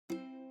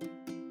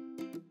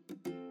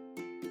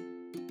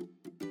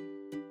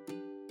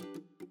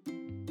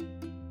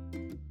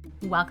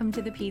Welcome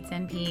to the Peds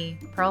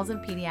NP, Pearls of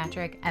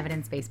Pediatric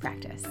Evidence-Based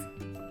Practice.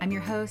 I'm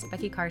your host,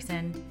 Becky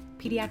Carson,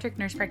 pediatric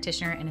nurse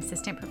practitioner and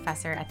assistant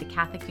professor at the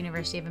Catholic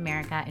University of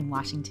America in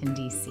Washington,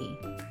 D.C.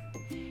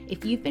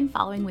 If you've been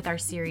following with our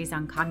series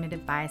on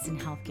cognitive bias in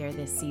healthcare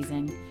this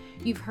season,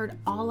 you've heard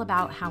all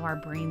about how our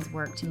brains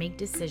work to make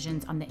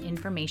decisions on the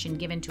information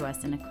given to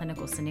us in a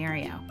clinical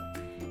scenario,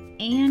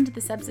 and the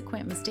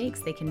subsequent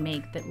mistakes they can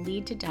make that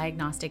lead to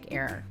diagnostic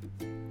error.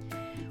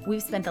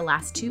 We've spent the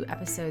last 2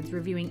 episodes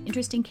reviewing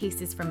interesting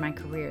cases from my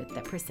career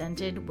that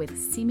presented with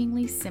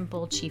seemingly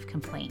simple chief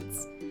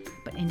complaints,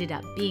 but ended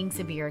up being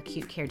severe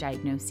acute care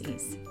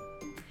diagnoses.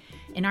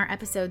 In our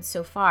episodes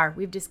so far,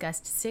 we've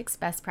discussed 6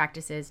 best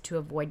practices to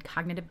avoid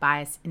cognitive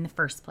bias in the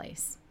first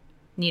place.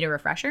 Need a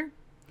refresher?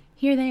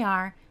 Here they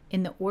are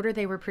in the order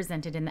they were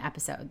presented in the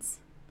episodes.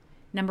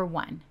 Number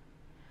 1,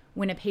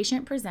 when a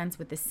patient presents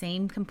with the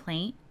same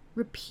complaint,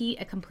 repeat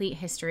a complete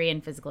history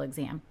and physical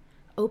exam,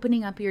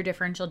 opening up your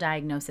differential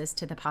diagnosis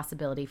to the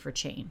possibility for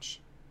change.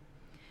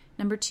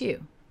 Number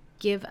 2,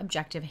 give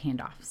objective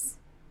handoffs.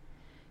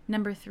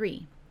 Number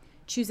 3,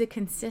 choose a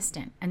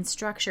consistent and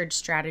structured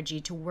strategy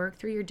to work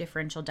through your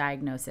differential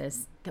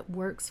diagnosis that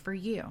works for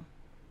you.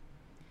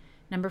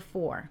 Number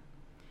 4,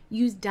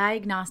 use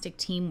diagnostic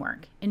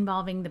teamwork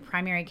involving the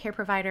primary care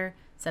provider,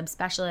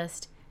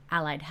 subspecialist,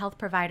 allied health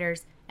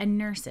providers, and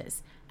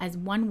nurses as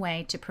one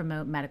way to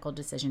promote medical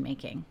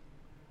decision-making.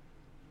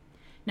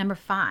 Number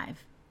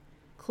 5,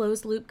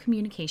 closed-loop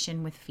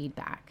communication with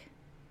feedback.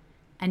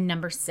 And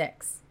number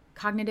 6,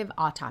 cognitive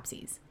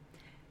autopsies,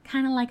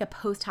 kind of like a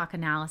post hoc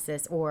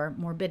analysis or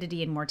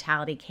morbidity and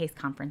mortality case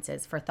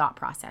conferences for thought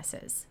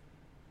processes.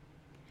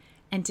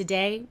 And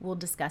today, we'll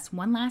discuss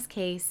one last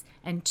case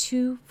and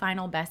 2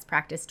 final best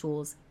practice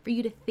tools for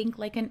you to think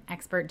like an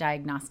expert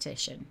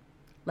diagnostician.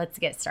 Let's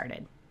get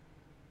started.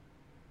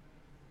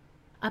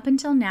 Up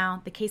until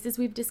now, the cases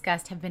we've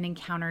discussed have been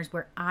encounters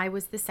where I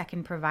was the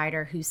second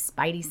provider whose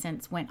spidey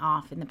sense went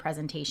off in the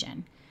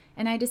presentation,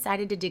 and I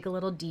decided to dig a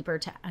little deeper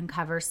to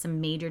uncover some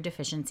major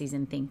deficiencies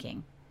in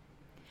thinking.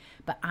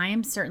 But I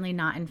am certainly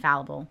not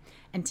infallible,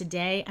 and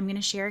today I'm going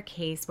to share a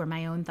case where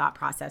my own thought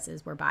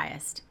processes were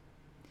biased.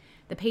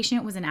 The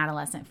patient was an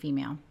adolescent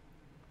female,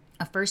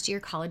 a first-year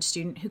college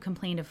student who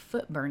complained of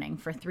foot burning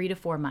for 3 to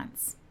 4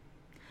 months.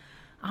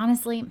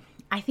 Honestly,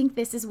 I think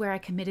this is where I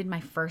committed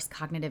my first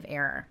cognitive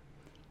error,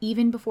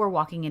 even before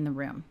walking in the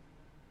room.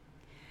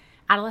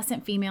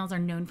 Adolescent females are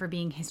known for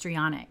being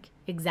histrionic,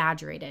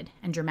 exaggerated,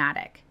 and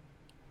dramatic.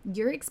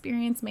 Your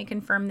experience may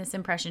confirm this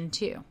impression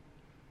too.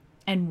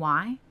 And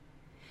why?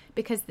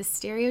 Because the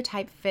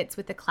stereotype fits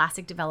with the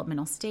classic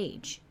developmental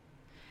stage.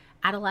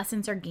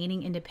 Adolescents are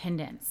gaining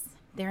independence.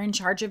 They're in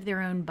charge of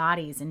their own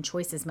bodies and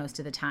choices most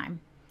of the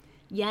time.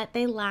 Yet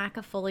they lack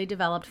a fully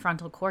developed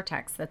frontal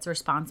cortex that's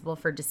responsible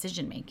for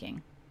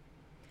decision-making.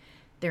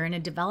 They're in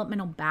a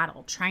developmental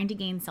battle trying to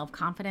gain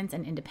self-confidence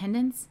and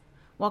independence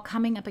while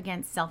coming up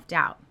against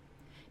self-doubt,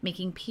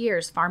 making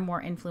peers far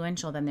more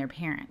influential than their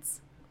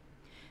parents.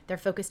 They're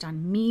focused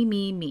on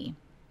me.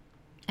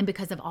 And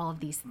because of all of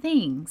these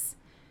things,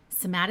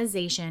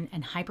 somatization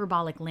and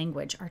hyperbolic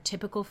language are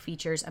typical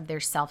features of their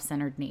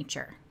self-centered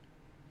nature.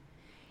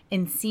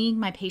 In seeing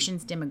my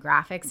patient's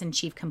demographics and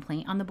chief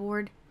complaint on the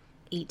board,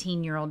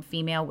 18-year-old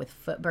female with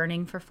foot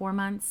burning for 4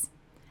 months,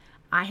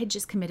 I had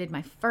just committed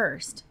my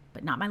first,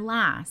 but not my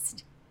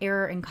last,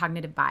 error in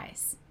cognitive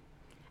bias,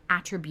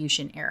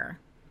 attribution error.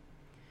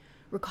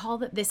 Recall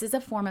that this is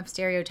a form of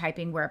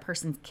stereotyping where a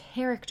person's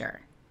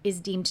character is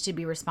deemed to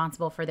be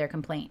responsible for their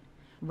complaint,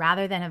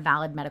 rather than a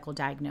valid medical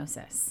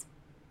diagnosis.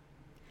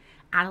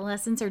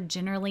 Adolescents are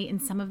generally in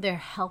some of their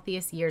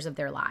healthiest years of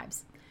their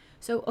lives.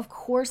 So of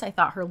course I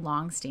thought her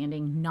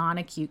long-standing,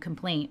 non-acute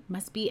complaint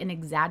must be an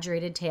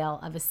exaggerated tale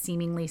of a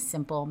seemingly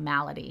simple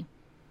malady.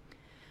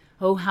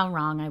 Oh, how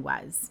wrong I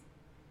was.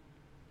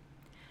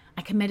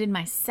 I committed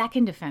my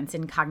second offense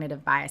in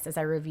cognitive bias as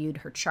I reviewed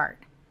her chart.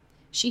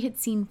 She had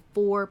seen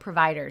 4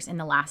 providers in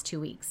the last 2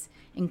 weeks,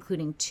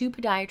 including 2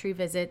 podiatry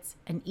visits,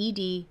 an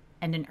ED,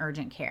 and an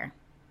urgent care.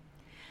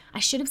 I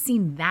should have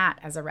seen that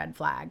as a red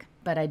flag,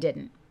 but I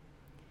didn't.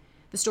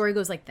 The story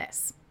goes like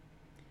this.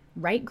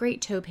 Right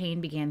great toe pain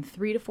began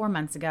 3 to 4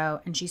 months ago,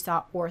 and she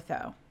saw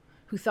ortho,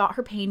 who thought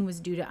her pain was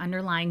due to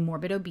underlying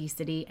morbid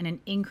obesity and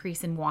an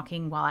increase in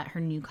walking while at her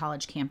new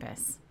college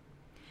campus.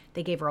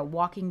 They gave her a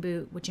walking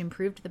boot, which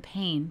improved the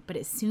pain, but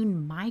it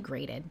soon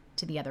migrated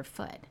to the other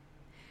foot.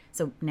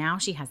 So now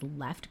she has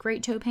left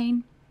great toe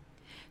pain.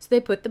 So they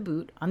put the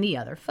boot on the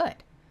other foot.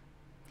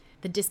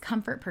 The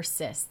discomfort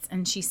persists,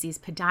 and she sees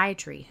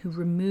podiatry, who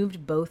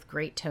removed both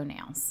great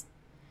toenails.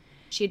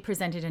 She had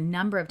presented a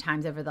number of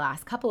times over the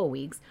last couple of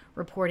weeks,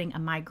 reporting a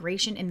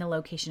migration in the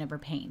location of her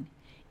pain,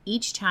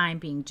 each time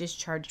being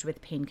discharged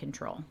with pain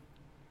control.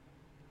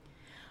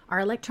 Our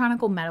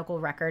electronic medical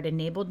record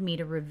enabled me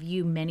to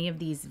review many of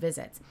these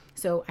visits,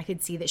 so I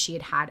could see that she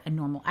had had a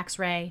normal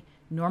x-ray,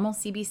 normal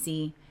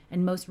CBC,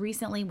 and most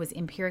recently was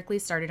empirically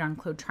started on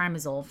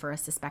clotrimazole for a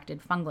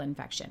suspected fungal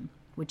infection,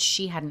 which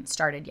she hadn't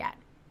started yet.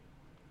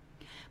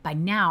 By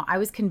now, I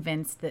was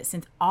convinced that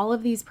since all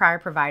of these prior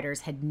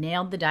providers had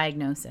nailed the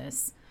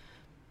diagnosis,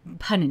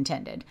 pun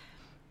intended,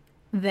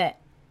 that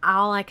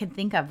all I could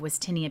think of was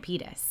tinea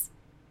pedis.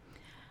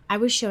 I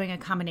was showing a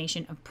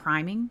combination of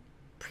priming,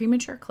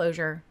 premature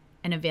closure,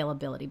 and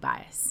availability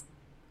bias.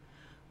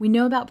 We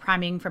know about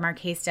priming from our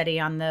case study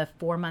on the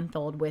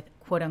 4-month-old with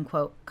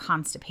quote-unquote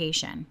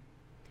constipation.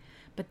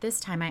 But this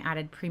time I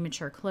added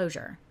premature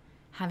closure,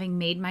 having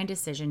made my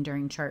decision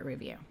during chart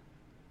review.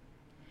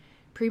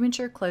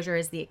 Premature closure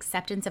is the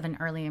acceptance of an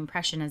early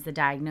impression as the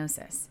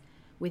diagnosis,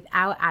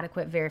 without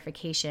adequate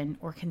verification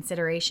or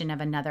consideration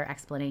of another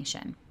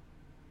explanation.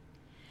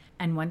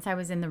 And once I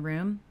was in the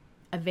room,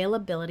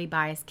 availability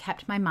bias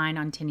kept my mind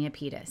on tinea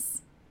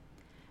pedis.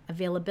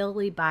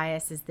 Availability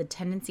bias is the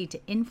tendency to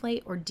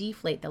inflate or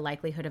deflate the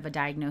likelihood of a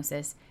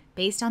diagnosis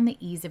based on the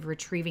ease of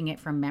retrieving it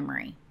from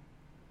memory.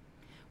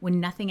 When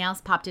nothing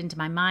else popped into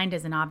my mind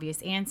as an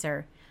obvious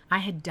answer, I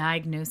had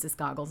diagnosis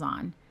goggles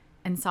on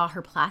and saw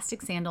her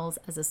plastic sandals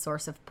as a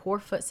source of poor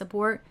foot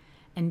support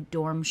and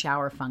dorm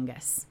shower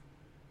fungus.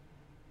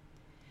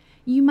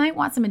 You might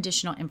want some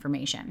additional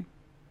information.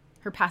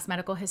 Her past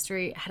medical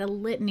history had a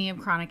litany of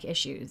chronic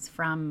issues,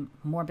 from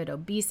morbid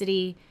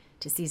obesity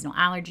to seasonal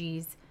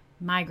allergies,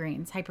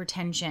 migraines,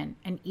 hypertension,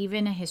 and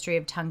even a history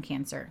of tongue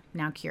cancer,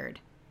 now cured.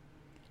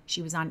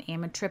 She was on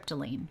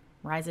amitriptyline,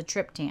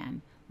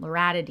 rizatriptan,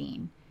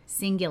 loratadine,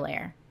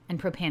 Singulair,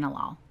 and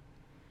propanolol.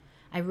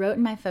 I wrote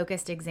in my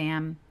focused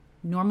exam,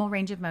 normal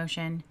range of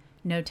motion,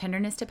 no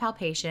tenderness to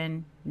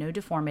palpation, no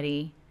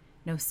deformity,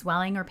 no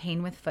swelling or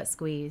pain with foot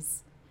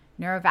squeeze,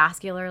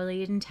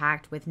 neurovascularly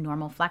intact with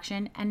normal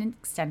flexion and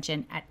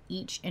extension at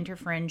each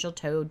interpharyngeal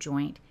toe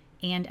joint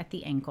and at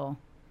the ankle,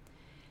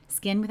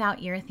 skin without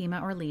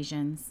erythema or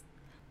lesions,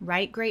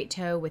 right great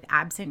toe with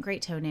absent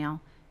great toenail,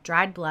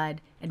 dried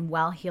blood, and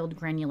well-healed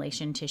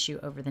granulation tissue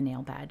over the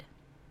nail bed.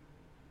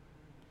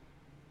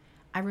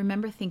 I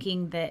remember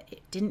thinking that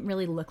it didn't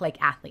really look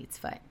like athlete's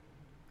foot.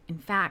 In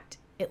fact,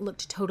 it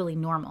looked totally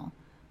normal,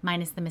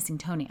 minus the missing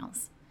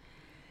toenails.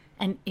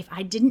 And if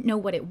I didn't know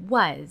what it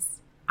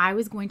was, I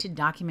was going to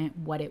document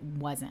what it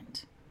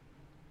wasn't.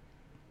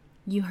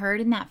 You heard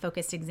in that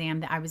focused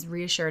exam that I was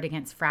reassured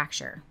against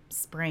fracture,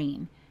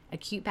 sprain,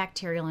 acute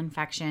bacterial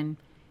infection,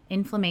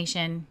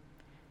 inflammation,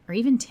 or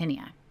even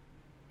tinea.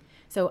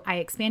 So I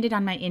expanded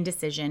on my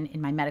indecision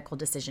in my medical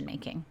decision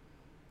making.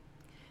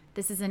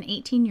 This is an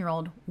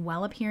 18-year-old,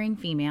 well-appearing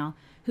female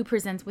who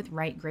presents with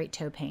right great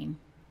toe pain.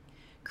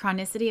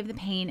 Chronicity of the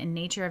pain and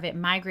nature of it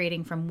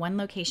migrating from one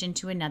location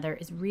to another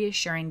is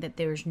reassuring that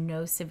there's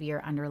no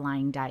severe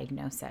underlying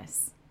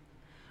diagnosis.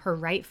 Her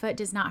right foot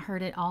does not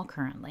hurt at all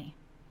currently.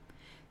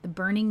 The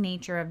burning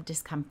nature of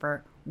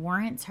discomfort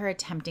warrants her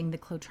attempting the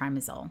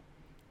clotrimazole,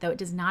 though it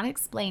does not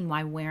explain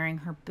why wearing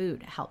her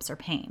boot helps her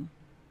pain.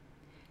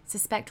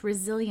 Suspect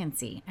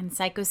resiliency and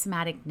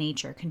psychosomatic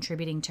nature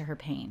contributing to her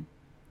pain.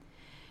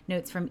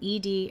 Notes from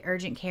ED,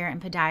 urgent care,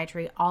 and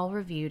podiatry all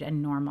reviewed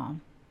and normal.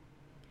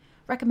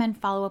 Recommend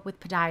follow-up with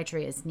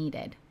podiatry as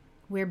needed.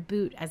 Wear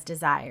boot as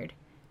desired.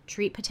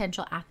 Treat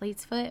potential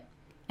athlete's foot,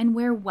 and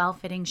wear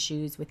well-fitting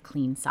shoes with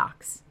clean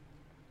socks.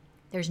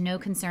 There's no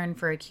concern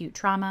for acute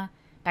trauma,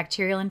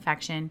 bacterial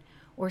infection,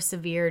 or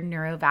severe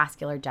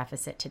neurovascular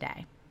deficit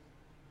today.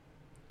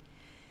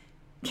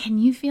 Can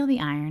you feel the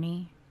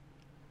irony?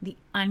 The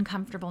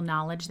uncomfortable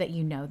knowledge that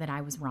you know that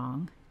I was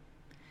wrong?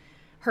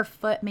 Her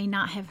foot may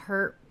not have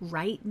hurt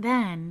right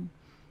then,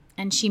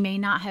 and she may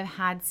not have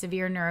had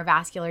severe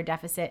neurovascular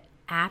deficit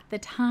at the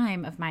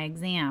time of my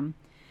exam,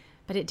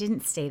 but it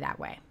didn't stay that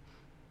way.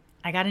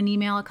 I got an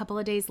email a couple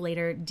of days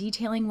later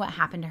detailing what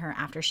happened to her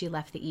after she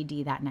left the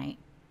ED that night.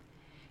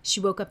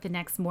 She woke up the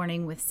next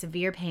morning with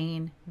severe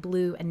pain,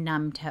 blue, and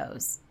numb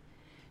toes.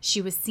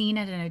 She was seen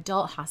at an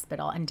adult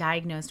hospital and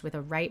diagnosed with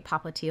a right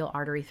popliteal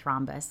artery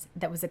thrombus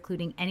that was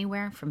occluding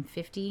anywhere from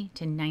 50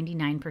 to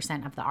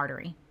 99% of the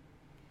artery.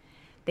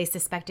 They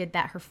suspected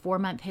that her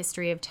 4-month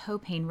history of toe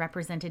pain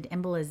represented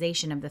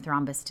embolization of the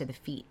thrombus to the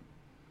feet.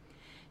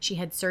 She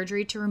had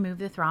surgery to remove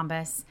the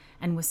thrombus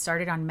and was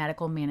started on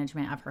medical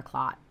management of her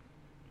clot.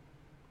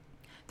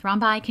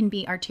 Thrombi can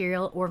be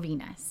arterial or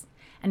venous,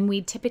 and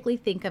we typically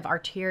think of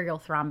arterial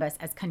thrombus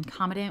as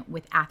concomitant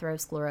with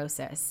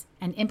atherosclerosis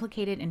and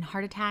implicated in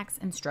heart attacks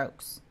and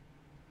strokes.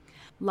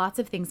 Lots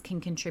of things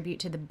can contribute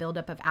to the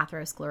buildup of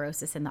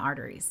atherosclerosis in the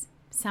arteries,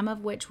 some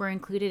of which were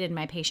included in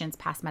my patient's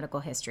past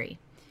medical history,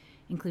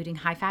 including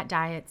high-fat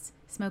diets,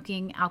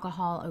 smoking,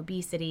 alcohol,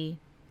 obesity,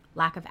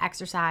 lack of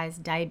exercise,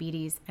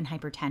 diabetes, and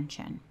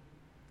hypertension.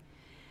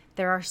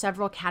 There are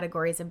several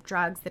categories of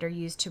drugs that are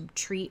used to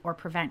treat or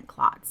prevent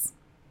clots: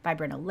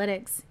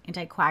 fibrinolytics,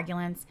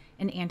 anticoagulants,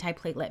 and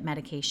antiplatelet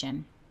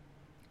medication.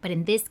 But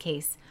in this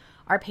case,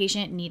 our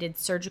patient needed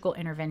surgical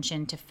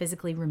intervention to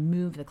physically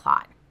remove the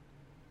clot.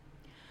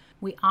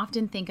 We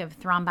often think of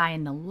thrombi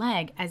in the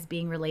leg as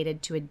being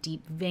related to a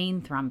deep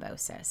vein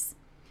thrombosis,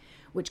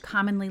 which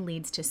commonly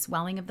leads to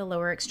swelling of the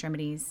lower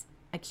extremities,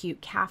 acute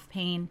calf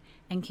pain,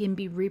 and can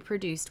be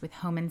reproduced with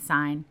Hohmann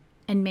sign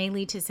and may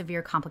lead to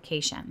severe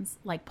complications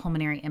like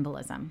pulmonary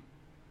embolism.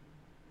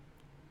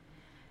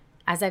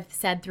 As I've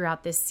said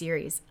throughout this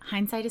series,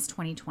 hindsight is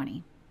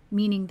 20/20,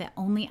 meaning that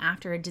only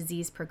after a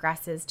disease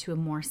progresses to a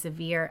more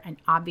severe and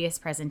obvious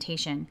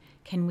presentation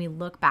can we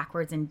look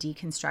backwards and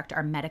deconstruct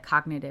our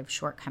metacognitive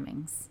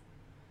shortcomings.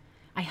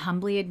 I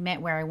humbly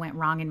admit where I went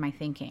wrong in my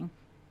thinking.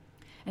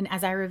 And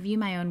as I review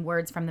my own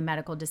words from the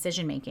medical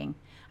decision-making,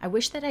 I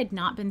wish that I'd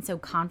not been so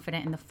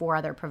confident in the 4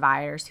 other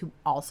providers who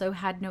also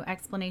had no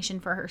explanation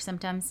for her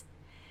symptoms,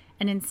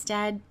 and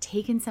instead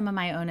taken some of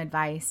my own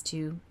advice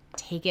to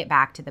take it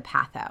back to the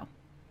patho.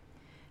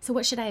 So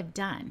what should I have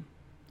done?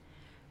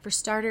 For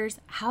starters,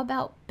 how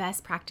about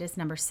best practice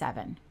number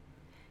 7?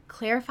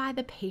 Clarify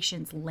the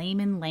patient's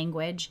layman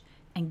language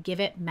and give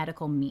it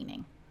medical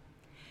meaning.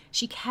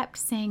 She kept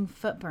saying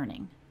foot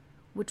burning,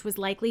 which was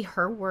likely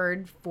her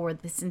word for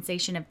the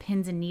sensation of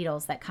pins and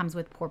needles that comes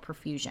with poor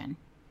perfusion.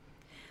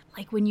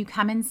 Like when you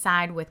come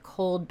inside with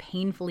cold,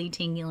 painfully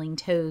tingling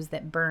toes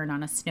that burn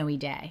on a snowy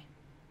day.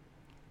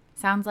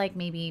 Sounds like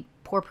maybe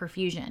poor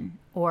perfusion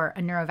or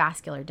a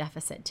neurovascular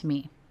deficit to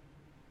me.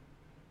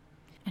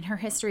 And her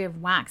history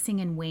of waxing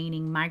and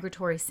waning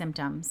migratory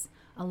symptoms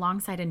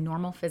alongside a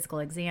normal physical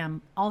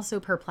exam also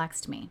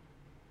perplexed me.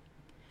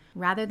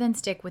 Rather than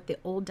stick with the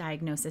old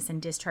diagnosis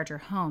and discharge her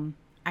home,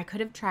 I could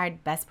have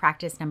tried best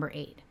practice number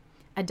 8,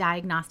 a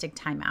diagnostic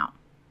timeout.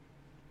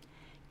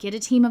 Get a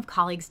team of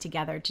colleagues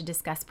together to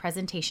discuss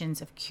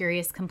presentations of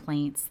curious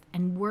complaints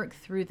and work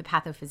through the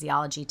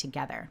pathophysiology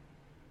together.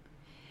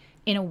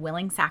 In a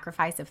willing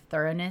sacrifice of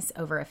thoroughness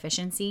over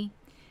efficiency,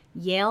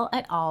 Yale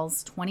et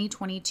al.'s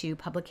 2022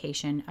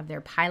 publication of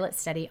their pilot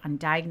study on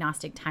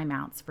diagnostic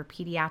timeouts for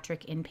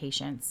pediatric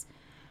inpatients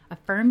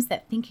affirms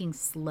that thinking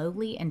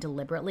slowly and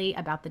deliberately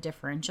about the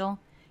differential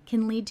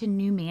can lead to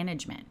new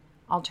management,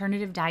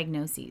 alternative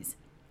diagnoses,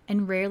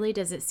 and rarely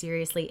does it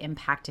seriously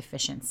impact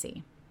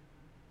efficiency.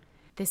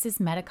 This is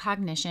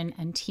metacognition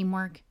and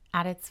teamwork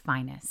at its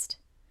finest.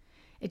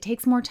 It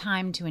takes more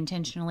time to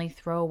intentionally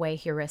throw away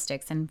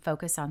heuristics and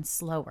focus on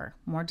slower,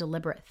 more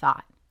deliberate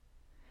thought.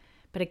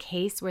 But a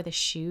case where the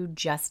shoe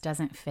just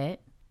doesn't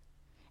fit,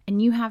 and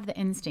you have the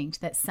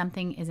instinct that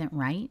something isn't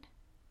right,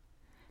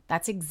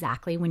 that's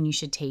exactly when you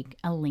should take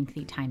a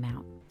lengthy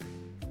timeout.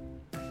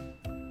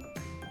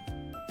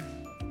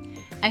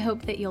 I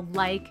hope that you'll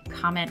like,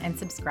 comment, and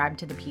subscribe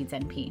to the Peds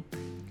NP.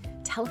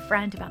 Tell a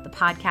friend about the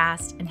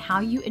podcast and how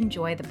you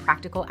enjoy the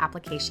practical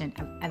application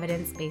of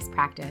evidence-based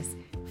practice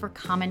for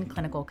common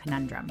clinical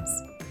conundrums.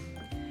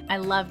 I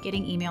love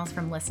getting emails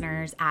from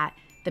listeners at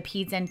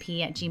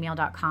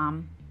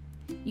thepedsnp@gmail.com.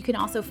 You can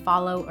also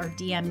follow or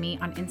DM me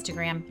on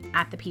Instagram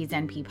at the Peds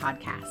NP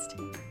podcast.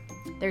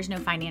 There's no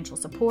financial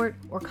support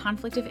or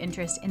conflict of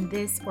interest in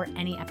this or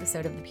any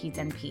episode of the Peds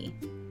NP.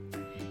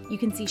 You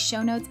can see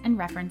show notes and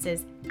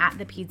references at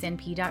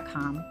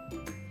thepedsnp.com.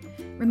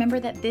 Remember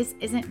that this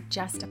isn't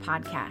just a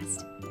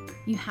podcast.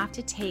 You have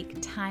to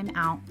take time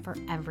out for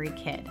every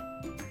kid.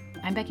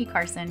 I'm Becky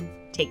Carson.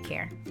 Take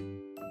care.